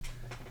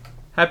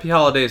Happy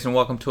holidays and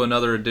welcome to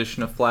another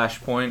edition of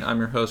Flashpoint. I'm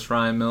your host,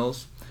 Ryan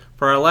Mills.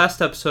 For our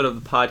last episode of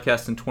the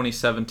podcast in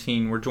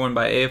 2017, we're joined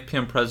by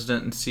AFPM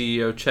President and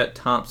CEO Chet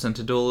Thompson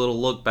to do a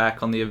little look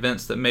back on the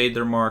events that made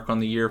their mark on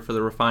the year for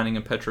the refining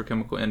and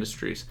petrochemical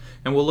industries.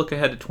 And we'll look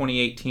ahead to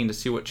 2018 to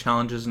see what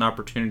challenges and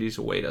opportunities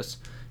await us.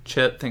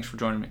 Chet, thanks for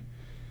joining me.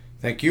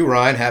 Thank you,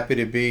 Ryan. Happy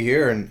to be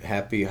here and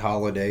happy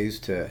holidays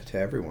to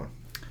everyone.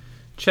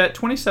 Chet,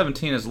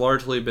 2017 has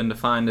largely been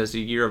defined as a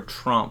year of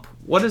Trump.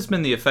 What has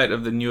been the effect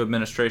of the new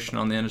administration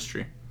on the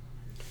industry?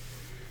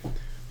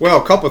 Well,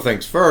 a couple of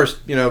things. First,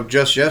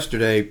 just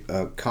yesterday,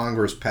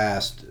 Congress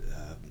passed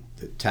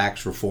the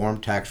tax reform,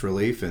 tax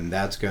relief, and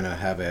that's going to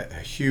have a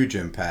huge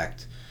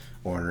impact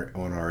on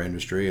our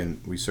industry,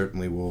 and we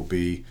certainly will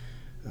be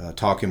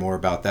talking more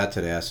about that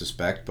today, I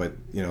suspect. But,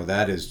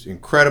 that is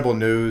incredible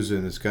news,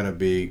 and it's going to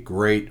be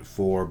great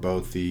for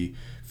both the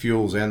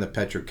fuels and the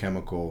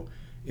petrochemical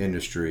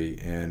industry,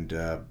 and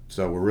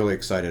so we're really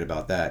excited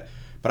about that.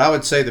 But I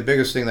would say the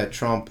biggest thing that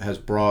Trump has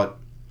brought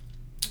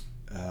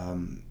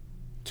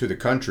to the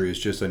country is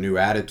just a new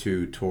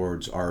attitude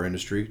towards our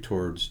industry,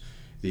 towards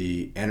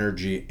the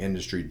energy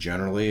industry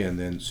generally, and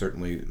then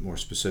certainly more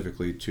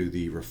specifically to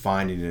the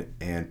refining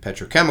and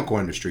petrochemical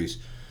industries.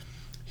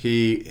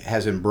 He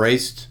has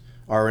embraced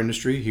our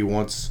industry. He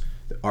wants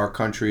our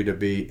country to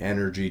be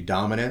energy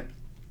dominant,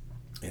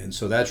 and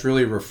so that's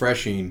really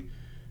refreshing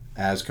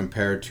as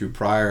compared to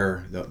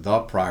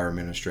the prior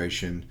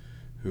administration,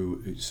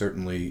 who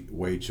certainly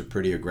waged a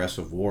pretty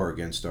aggressive war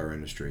against our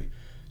industry.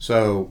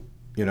 So,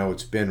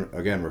 it's been,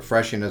 again,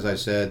 refreshing, as I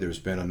said. There's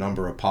been a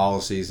number of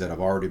policies that have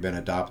already been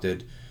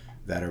adopted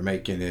that are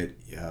making it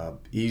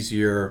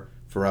easier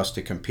for us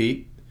to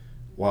compete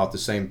while at the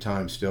same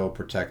time still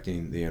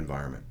protecting the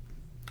environment.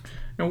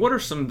 And what are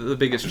some of the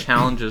biggest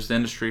challenges the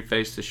industry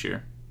faced this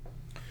year?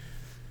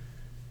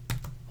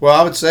 Well,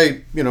 I would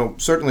say,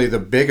 certainly the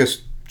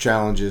biggest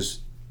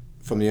challenges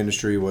from the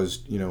industry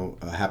was,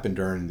 happened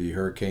during the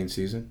hurricane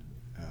season.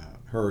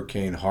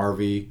 Hurricane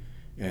Harvey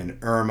and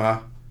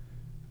Irma,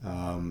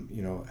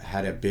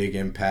 had a big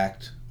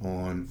impact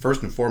on,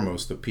 first and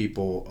foremost, the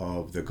people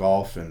of the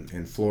Gulf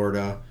and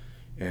Florida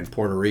and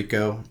Puerto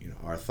Rico.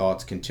 Our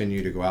thoughts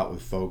continue to go out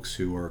with folks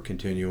who are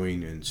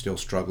continuing and still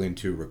struggling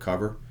to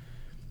recover.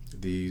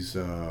 These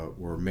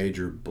were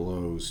major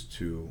blows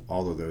to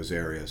all of those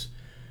areas.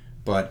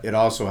 But it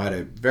also had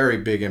a very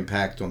big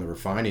impact on the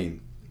refining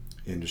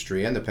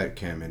industry and the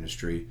petchem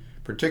industry,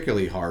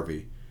 particularly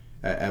Harvey.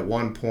 At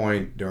one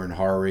point during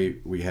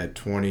Harvey, we had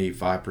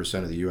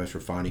 25% of the U.S.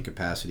 refining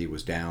capacity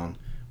was down.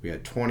 We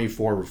had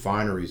 24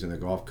 refineries in the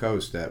Gulf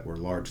Coast that were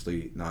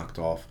largely knocked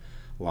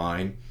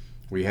offline.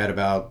 We had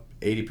about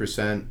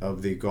 80%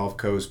 of the Gulf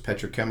Coast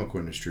petrochemical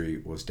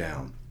industry was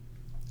down.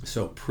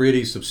 So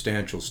pretty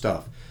substantial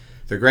stuff.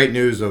 The great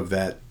news of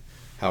that,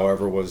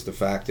 however, was the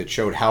fact that it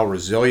showed how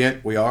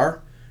resilient we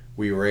are.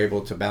 We were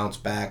able to bounce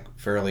back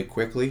fairly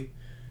quickly.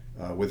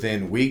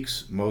 Within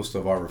weeks, most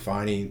of our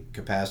refining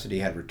capacity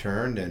had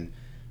returned,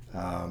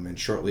 and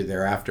shortly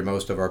thereafter,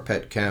 most of our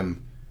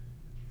petchem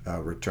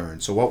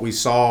returned. So what we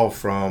saw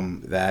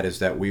from that is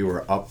that we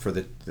were up for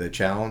the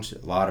challenge.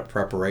 A lot of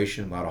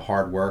preparation, a lot of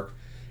hard work,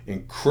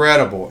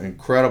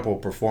 incredible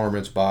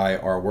performance by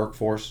our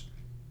workforce.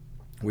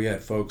 We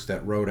had folks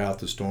that rode out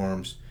the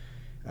storms,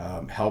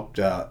 helped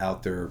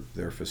out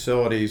their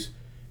facilities,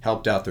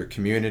 helped out their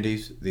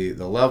communities. The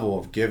level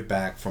of give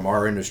back from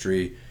our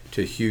industry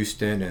to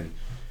Houston and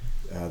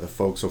the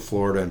folks of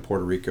Florida and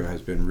Puerto Rico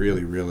has been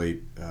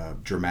really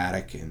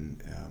dramatic,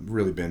 and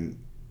really been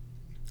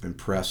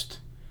impressed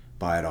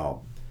by it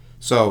all.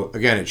 So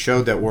again, it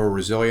showed that we're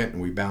resilient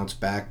and we bounced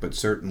back, but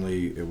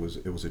certainly it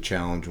was a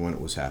challenge when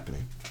it was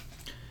happening.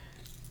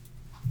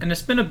 And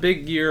it's been a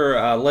big year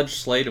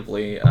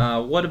legislatively.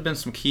 What have been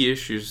some key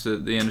issues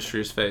that the industry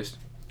has faced?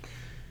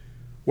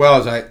 Well,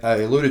 as I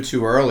alluded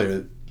to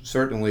earlier,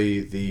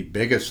 certainly the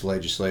biggest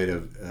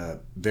legislative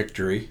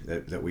victory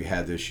that we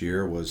had this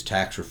year was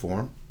tax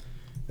reform.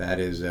 That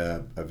is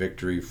a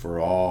victory for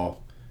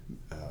all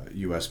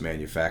U.S.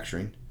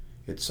 manufacturing.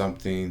 It's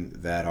something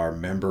that our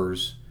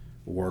members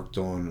worked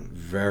on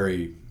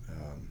very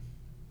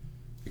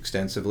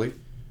extensively.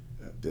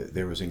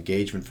 There was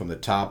engagement from the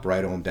top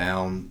right on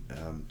down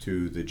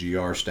to the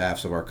GR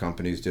staffs of our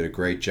companies did a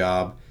great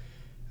job.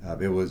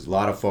 It was, a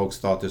lot of folks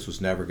thought this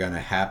was never going to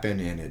happen,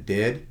 and it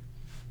did.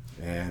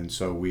 And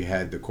so we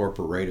had, the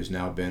corporate rate has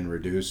now been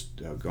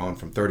reduced, gone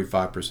from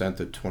 35%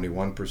 to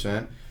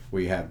 21%.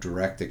 We have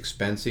direct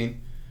expensing.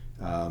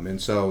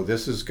 And so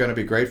this is going to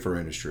be great for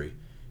industry.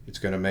 It's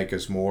going to make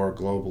us more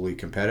globally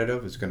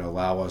competitive. It's going to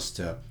allow us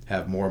to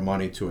have more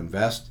money to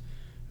invest.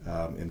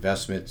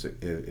 Investment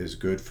is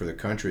good for the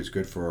country. It's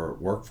good for our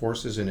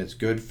workforces, and it's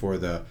good for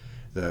the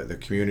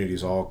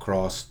communities all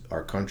across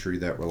our country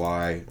that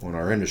rely on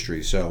our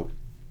industry. So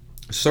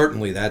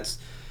certainly that's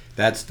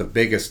the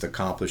biggest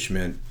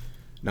accomplishment,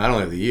 not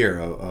only of the year,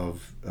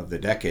 of the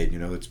decade.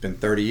 It's been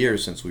 30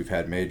 years since we've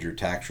had major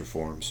tax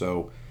reform.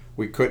 So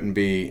we couldn't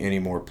be any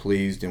more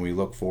pleased, and we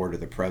look forward to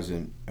the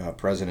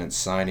president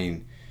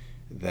signing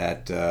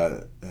that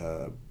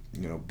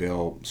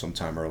bill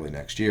sometime early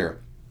next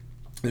year.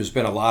 There's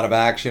been a lot of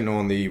action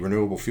on the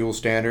renewable fuel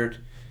standard,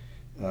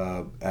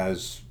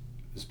 as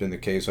has been the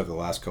case over the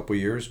last couple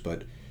of years,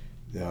 but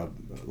a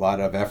lot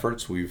of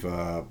efforts.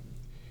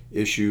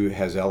 Issue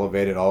has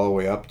elevated all the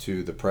way up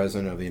to the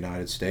President of the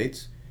United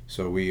States.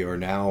 So we are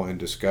now in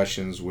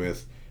discussions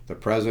with the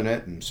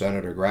President and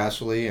Senator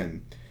Grassley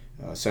and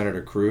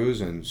Senator Cruz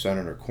and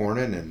Senator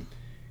Cornyn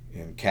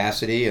and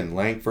Cassidy and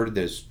Langford.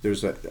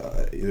 There's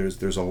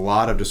a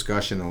lot of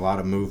discussion, a lot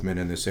of movement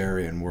in this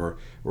area, and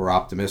we're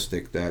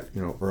optimistic that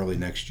early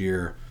next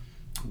year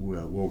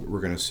we're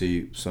going to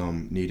see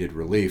some needed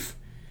relief.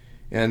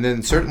 And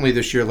then certainly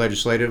this year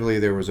legislatively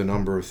there was a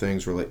number of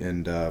things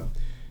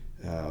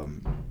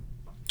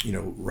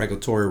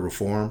regulatory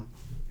reform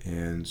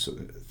and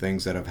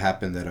things that have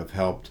happened that have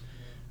helped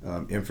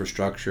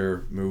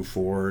infrastructure move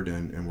forward,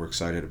 and we're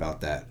excited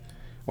about that.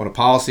 On a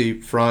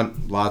policy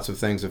front, lots of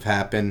things have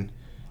happened.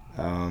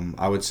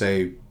 I would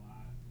say,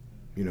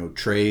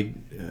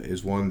 trade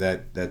is one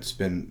that's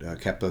been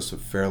kept us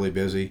fairly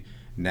busy.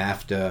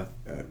 NAFTA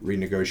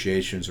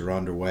renegotiations are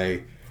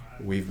underway.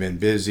 We've been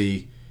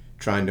busy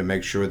trying to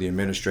make sure the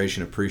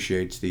administration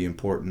appreciates the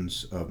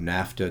importance of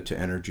NAFTA to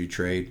energy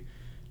trade.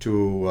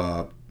 Two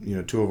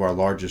of our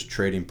largest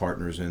trading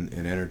partners in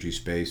energy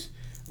space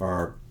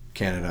are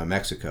Canada and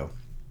Mexico,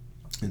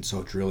 and so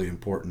it's really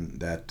important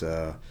that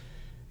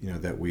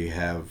that we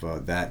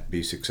have that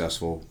be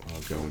successful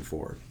going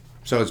forward.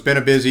 So it's been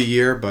a busy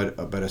year, but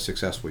a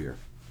successful year.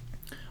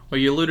 Well,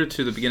 you alluded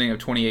to the beginning of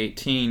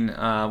 2018.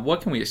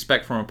 What can we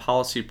expect from a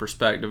policy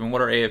perspective, and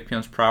what are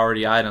AFPM's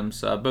priority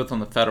items, both on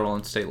the federal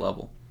and state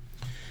level?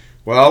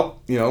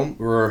 Well,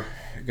 we're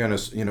going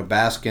to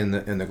bask in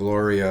the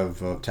glory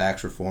of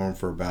tax reform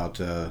for about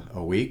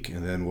a week,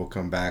 and then we'll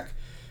come back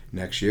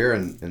next year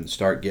and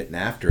start getting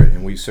after it.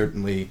 And we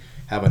certainly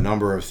have a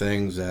number of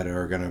things that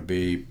are going to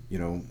be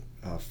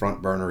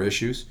front burner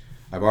issues.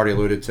 I've already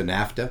alluded to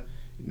NAFTA.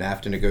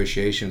 NAFTA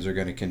negotiations are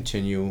going to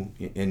continue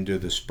into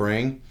the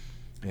spring,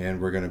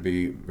 and we're going to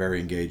be very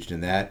engaged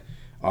in that.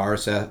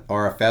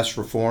 RFS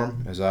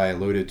reform, as I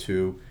alluded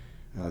to,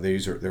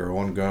 there are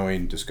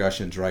ongoing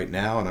discussions right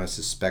now, and I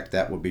suspect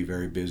that will be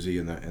very busy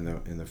in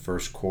the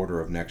first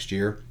quarter of next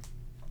year.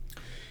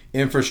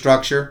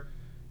 Infrastructure,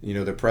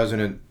 the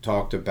president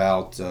talked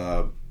about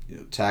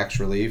tax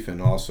relief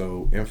and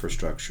also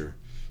infrastructure,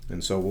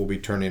 and so we'll be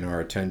turning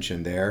our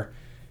attention there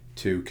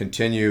to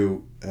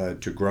continue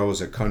to grow as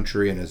a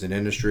country and as an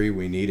industry.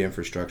 We need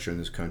infrastructure in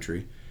this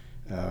country.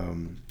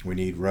 We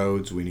need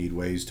roads. We need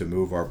ways to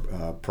move our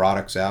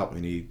products out. We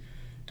need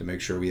to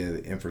make sure we have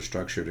the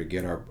infrastructure to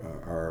get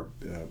our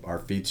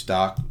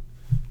feedstock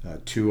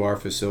to our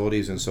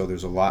facilities, and so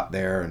there's a lot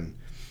there,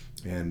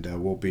 and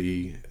we'll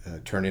be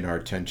turning our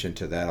attention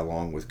to that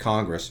along with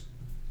Congress.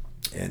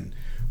 And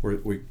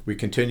we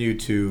continue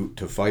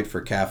to fight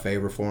for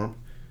CAFE reform.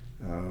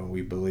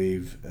 We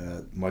believe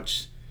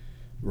much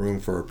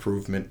room for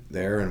improvement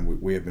there,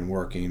 and we have been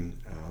working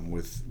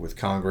with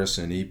Congress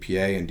and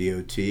EPA and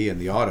DOT and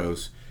the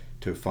autos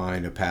to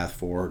find a path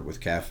forward with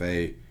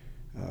CAFE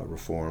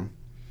reform.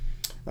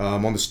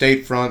 On the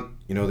state front,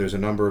 there's a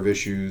number of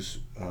issues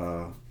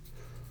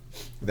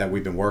that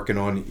we've been working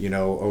on.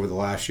 Over the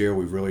last year,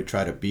 we've really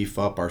tried to beef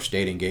up our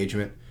state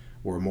engagement.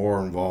 We're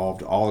more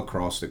involved all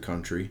across the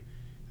country.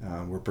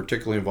 We're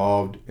particularly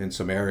involved in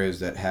some areas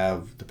that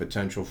have the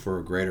potential for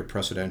a greater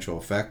precedential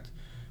effect.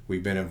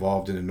 We've been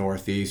involved in the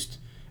Northeast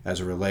as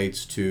it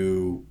relates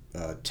to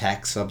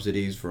tax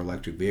subsidies for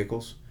electric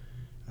vehicles.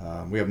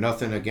 We have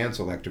nothing against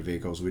electric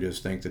vehicles. We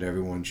just think that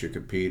everyone should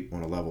compete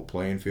on a level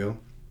playing field.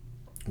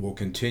 We'll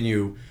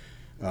continue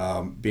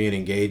being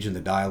engaged in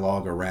the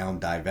dialogue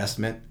around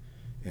divestment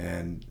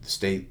and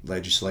state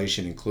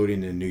legislation,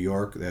 including in New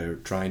York, that are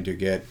trying to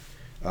get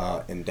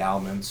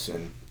endowments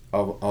and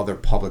other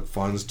public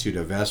funds to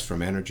divest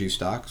from energy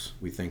stocks.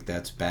 We think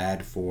that's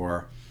bad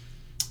for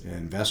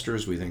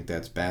investors. We think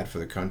that's bad for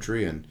the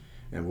country, and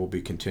we'll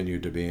be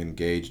continued to be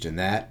engaged in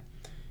that.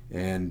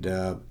 And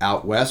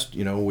out west,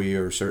 we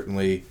are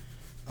certainly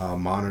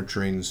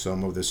monitoring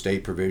some of the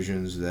state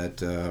provisions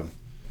that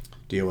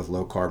deal with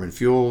low carbon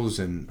fuels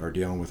and are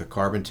dealing with a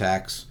carbon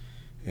tax,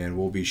 and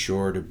we'll be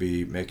sure to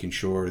be making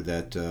sure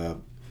that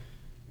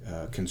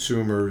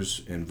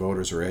consumers and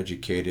voters are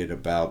educated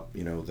about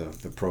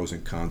the pros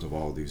and cons of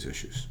all of these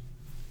issues.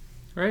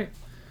 Great.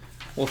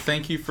 Well,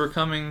 thank you for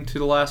coming to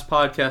the last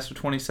podcast of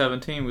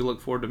 2017. We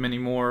look forward to many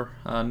more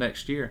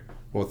next year.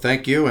 Well,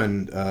 thank you,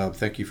 and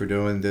thank you for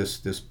doing these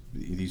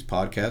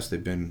podcasts.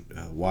 They've been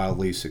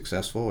wildly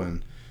successful,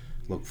 and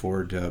look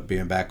forward to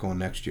being back on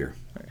next year.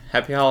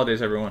 Happy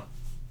holidays, everyone.